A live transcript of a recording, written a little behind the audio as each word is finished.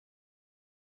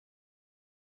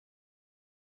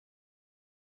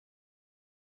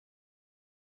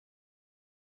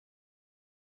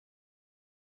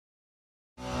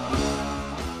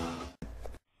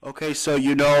Okay, so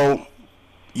you know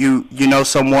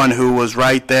someone who was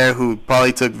right there who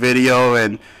probably took video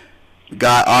and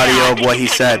got audio of what he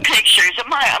said. Pictures.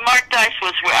 Mark Dice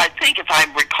was, I think, if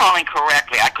I'm recalling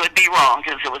correctly, I could be wrong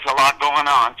because there was a lot going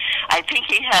on. I think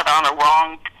he had on a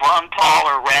wrong Ron Paul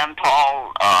or Rand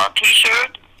Paul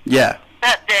T-shirt. Yeah.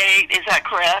 That day, is that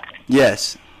correct?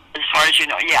 Yes. As far as you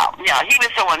know, yeah. He was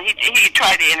the one. He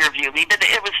tried to interview me, but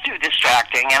it was too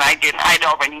distracting, and I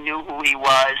already knew who he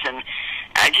was, and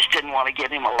I just didn't want to give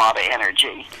him a lot of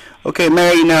energy. Okay,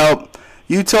 Mary. Now,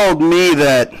 you told me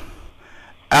that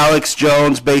Alex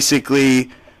Jones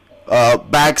basically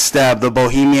backstabbed the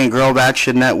Bohemian Grove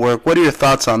Action Network. What are your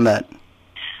thoughts on that?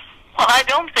 Well, I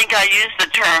don't think I used the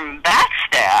term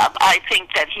backstab. I think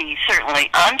that he certainly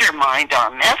undermined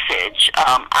our message.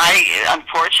 I,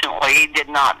 unfortunately, did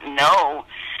not know.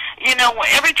 You know,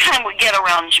 every time we get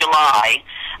around July,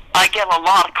 I get a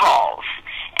lot of calls.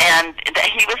 And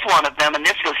he was one of them, and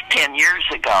this was 10 years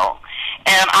ago.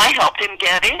 And I helped him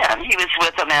get in. He was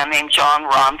with a man named John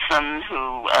Ronson,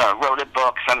 who wrote a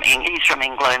book. He's from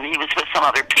England. He was with some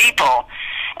other people.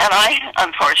 And I,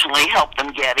 unfortunately, helped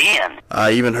them get in.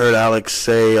 I even heard Alex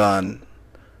say on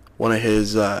one of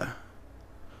his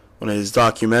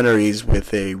documentaries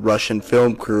with a Russian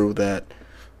film crew that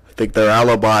I think their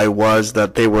alibi was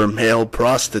that they were male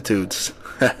prostitutes.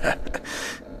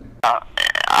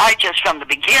 I just, from the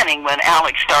beginning, when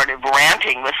Alex started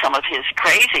ranting with some of his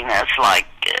craziness, like,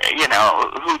 you know,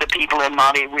 who the people in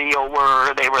Monte Rio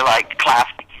were, they were like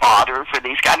classic fodder for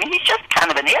these guys. I mean, he's just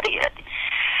kind of an idiot.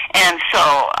 And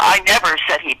so I never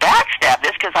said he backstabbed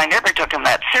this because I never took him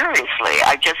that seriously.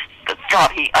 I just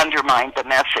thought he undermined the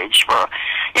message for,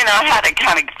 you know, I had to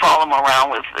kind of follow him around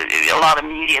with, a lot of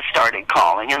media started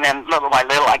calling, and then little by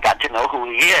little I got to know who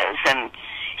he is, and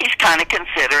he's kind of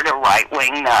considered a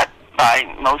right-wing nut by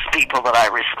most people that I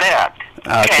respect.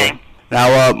 Okay.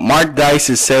 Now, Mark Dice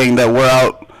is saying that we're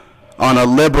out on a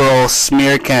liberal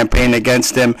smear campaign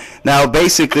against him. Now,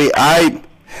 basically, I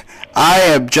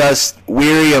am just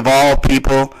weary of all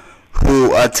people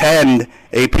who attend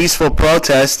a peaceful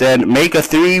protest and make a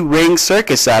three-ring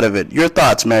circus out of it. Your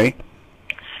thoughts, Mary?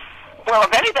 Well,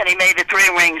 if anybody made a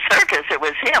three-ring circus, it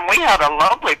was him. We had a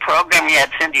lovely program. We had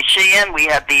Cindy Sheehan. We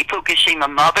had the Fukushima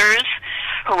mothers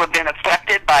who have been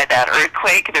affected by that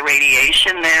earthquake, the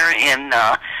radiation there in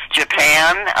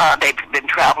Japan. They've been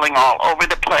traveling all over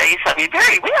the place. I mean,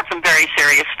 we had some very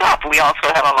serious stuff. We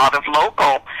also had a lot of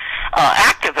local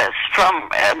activists from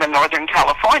Northern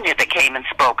California that came and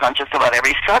spoke on just about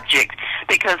every subject,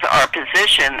 because our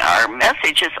position, our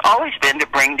message has always been to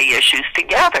bring the issues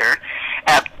together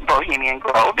at Bohemian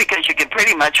Grove, because you can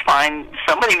pretty much find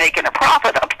somebody making a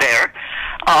profit up there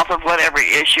off of whatever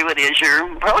issue it is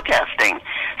you're protesting.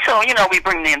 So, you know, we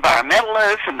bring the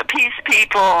environmentalists and the peace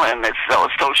people and the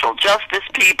social justice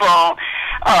people,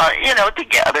 you know,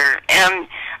 together. And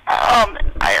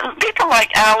people like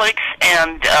Alex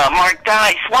and Mark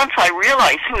Dice, once I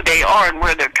realize who they are and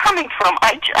where they're coming from,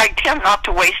 I tend not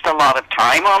to waste a lot of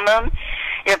time on them.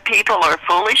 If people are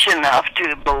foolish enough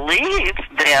to believe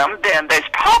them, then there's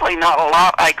probably not a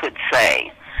lot I could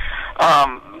say.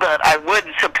 But I would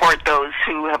support those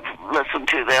who have listened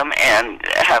to them and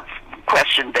have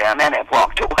questioned them and have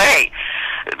walked away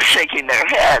shaking their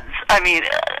heads. I mean,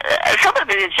 some of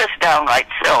it is just downright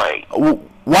silly.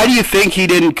 Why do you think he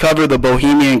didn't cover the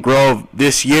Bohemian Grove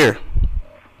this year?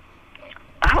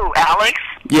 Who, Alex?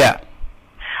 Yeah.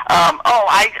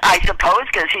 I suppose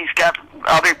because he's got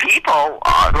other people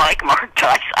like Mark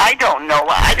Dice. I don't know.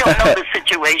 I don't know the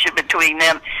situation between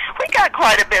them. We got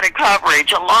quite a bit of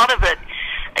coverage. A lot of it,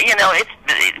 you know,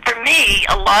 for me,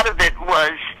 a lot of it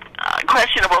was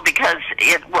questionable because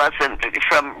it wasn't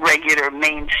from regular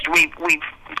mainstream.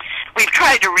 We've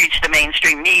tried to reach the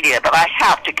mainstream media, but I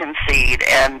have to concede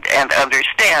and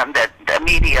understand that the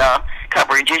media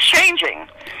coverage is changing.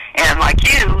 And like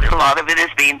you, a lot of it is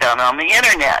being done on the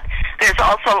Internet. There's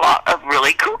also a lot of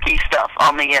really kooky stuff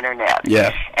on the Internet.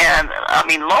 Yeah. And, I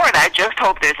mean, Lord, I just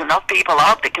hope there's enough people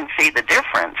out that can see the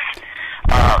difference.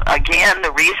 Again,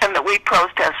 the reason that we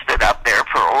protested up there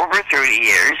for over 30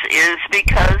 years is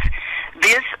because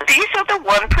these are the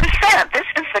 1%. This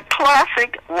is the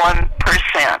classic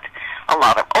 1%. A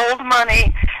lot of old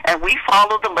money, and we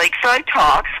follow the Lakeside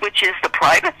Talks, which is the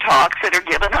private talks that are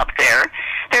given up there.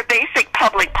 They're basic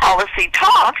public policy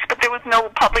talks, but there was no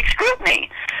public scrutiny.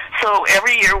 So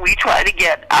every year we try to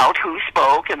get out who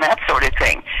spoke and that sort of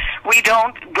thing. We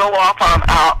don't go off on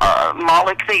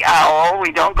Moloch the Owl.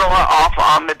 We don't go off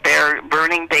on that they're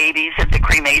burning babies at the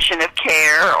cremation of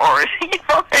care, or, you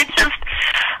know, it just,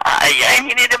 I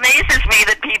mean, it amazes me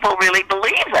that people really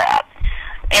believe that.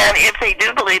 And if they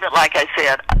do believe it, like I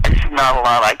said, there's not a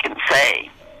lot I can say.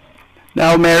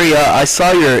 Now, Mary, I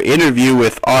saw your interview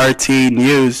with RT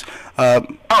News. Oh,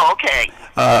 okay.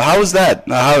 How was that?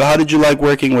 How did you like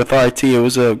working with RT? It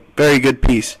was a very good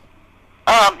piece.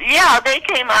 Yeah, they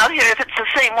came out here. If it's the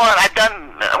same one, I've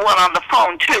done one on the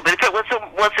phone too. But if it was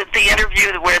the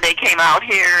interview where they came out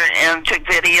here and took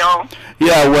video?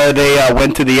 Yeah, where they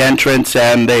went to the entrance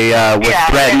and they were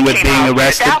threatened with being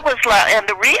arrested. That was, and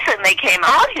the reason they came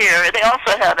out here, they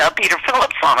also had Peter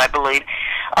Phillips on, I believe.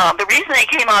 The reason they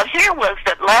came out here was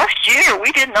that last year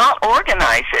we did not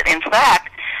organize it. In fact,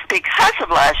 because of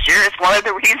last year, it's one of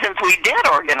the reasons we did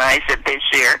organize it this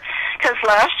year. Because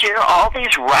last year, all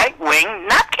these right-wing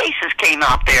nutcases came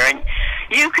out there, and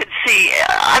you could see,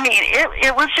 I mean,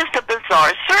 it was just a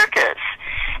bizarre circus.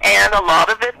 And a lot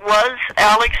of it was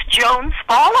Alex Jones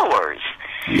followers.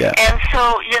 Yeah. And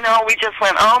so, you know, we just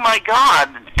went, oh, my God,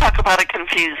 talk about a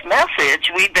confused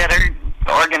message. We better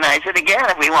organize it again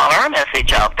if we want our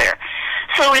message out there.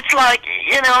 So it's like,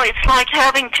 you know, it's like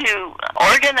having to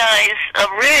organize a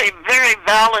really very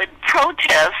valid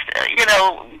protest, you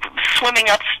know, swimming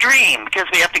upstream, because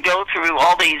we have to go through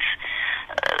all these,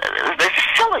 this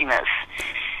silliness.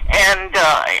 And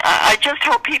I just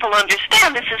hope people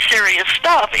understand this is serious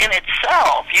stuff in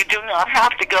itself. You do not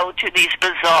have to go to these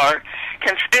bizarre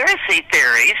conspiracy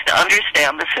theories to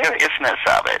understand the seriousness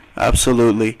of it.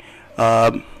 Absolutely.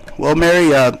 Well,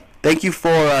 Mary, thank you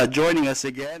for joining us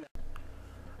again.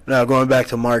 Now, going back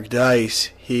to Mark Dice,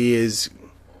 he is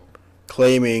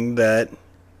claiming that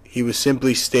he was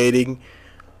simply stating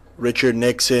Richard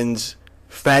Nixon's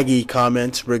faggy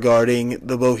comments regarding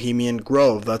the Bohemian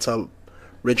Grove. That's how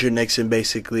Richard Nixon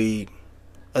basically,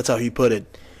 that's how he put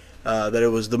it, that it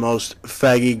was the most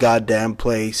faggy goddamn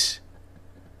place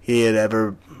he had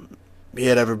ever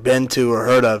been to or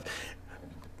heard of.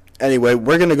 Anyway,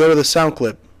 we're going to go to the sound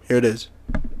clip. Here it is.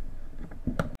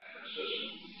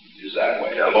 Is that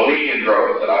way. The Bohemian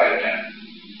Grove that I attend,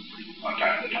 on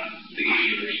time to time, the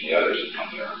Easterners and the others that come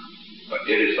there, but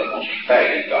it is the most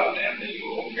faggy goddamn thing you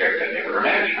will ever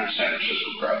imagine. A San Francisco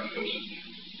crowd that goes in.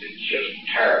 It's just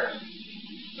terrible.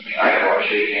 I mean, I never want to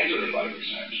shake hands with anybody from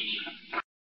San Francisco.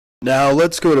 Now,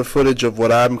 let's go to footage of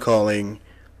what I'm calling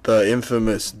the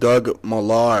infamous Doug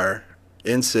Millar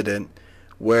incident,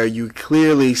 where you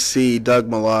clearly see Doug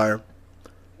Millar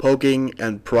poking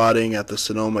and prodding at the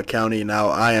Sonoma County. Now,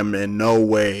 I am in no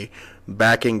way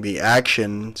backing the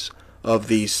actions of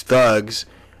these thugs,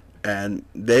 and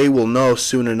they will know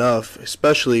soon enough,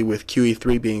 especially with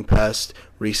QE3 being passed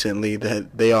recently,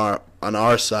 that they are on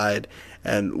our side,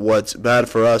 and what's bad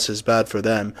for us is bad for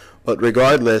them. But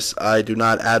regardless, I do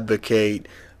not advocate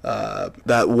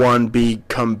that one be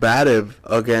combative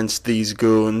against these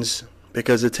goons,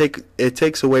 because it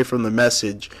takes away from the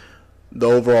message, the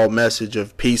overall message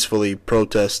of peacefully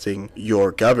protesting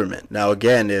your government. Now,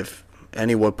 again, if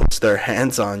anyone puts their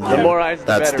hands on you,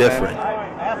 that's different. Please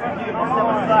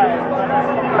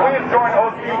join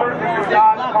those dealers and do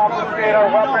not confiscate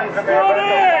our weapons and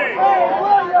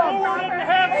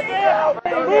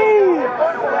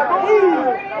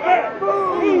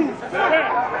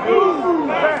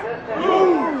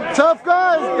tough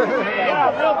guys.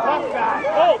 Yeah, real tough guys.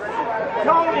 Oh,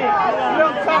 Tony,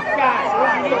 real tough guys.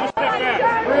 You need to step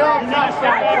back. Real tough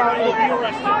guys. You will be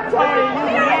arrested. Tony,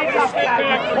 you need to step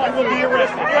back. You will be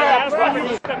arrested. That's why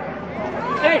you step.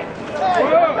 Hey.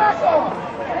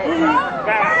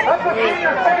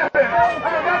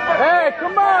 Hey,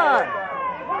 come on.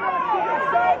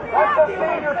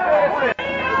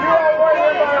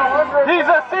 He's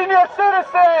a senior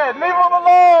citizen. Leave him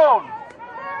alone.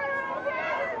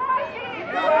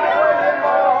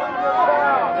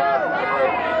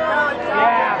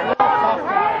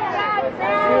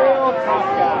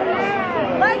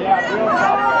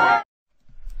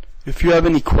 If you have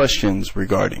any questions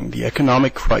regarding the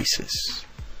economic crisis,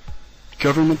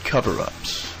 government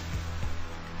cover-ups,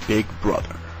 Big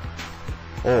Brother,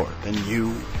 or the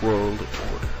New World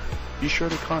Order, be sure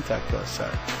to contact us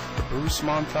at the Bruce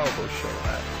Montalvo Show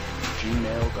at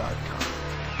gmail.com.